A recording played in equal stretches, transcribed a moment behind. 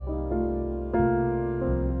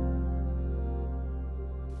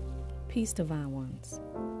Peace, divine ones.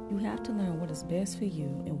 You have to learn what is best for you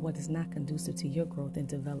and what is not conducive to your growth and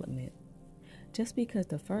development. Just because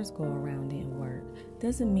the first go around didn't work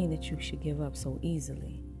doesn't mean that you should give up so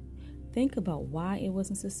easily. Think about why it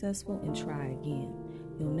wasn't successful and try again.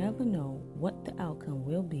 You'll never know what the outcome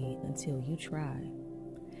will be until you try.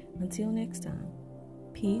 Until next time,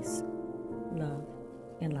 peace, love,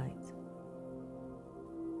 and light.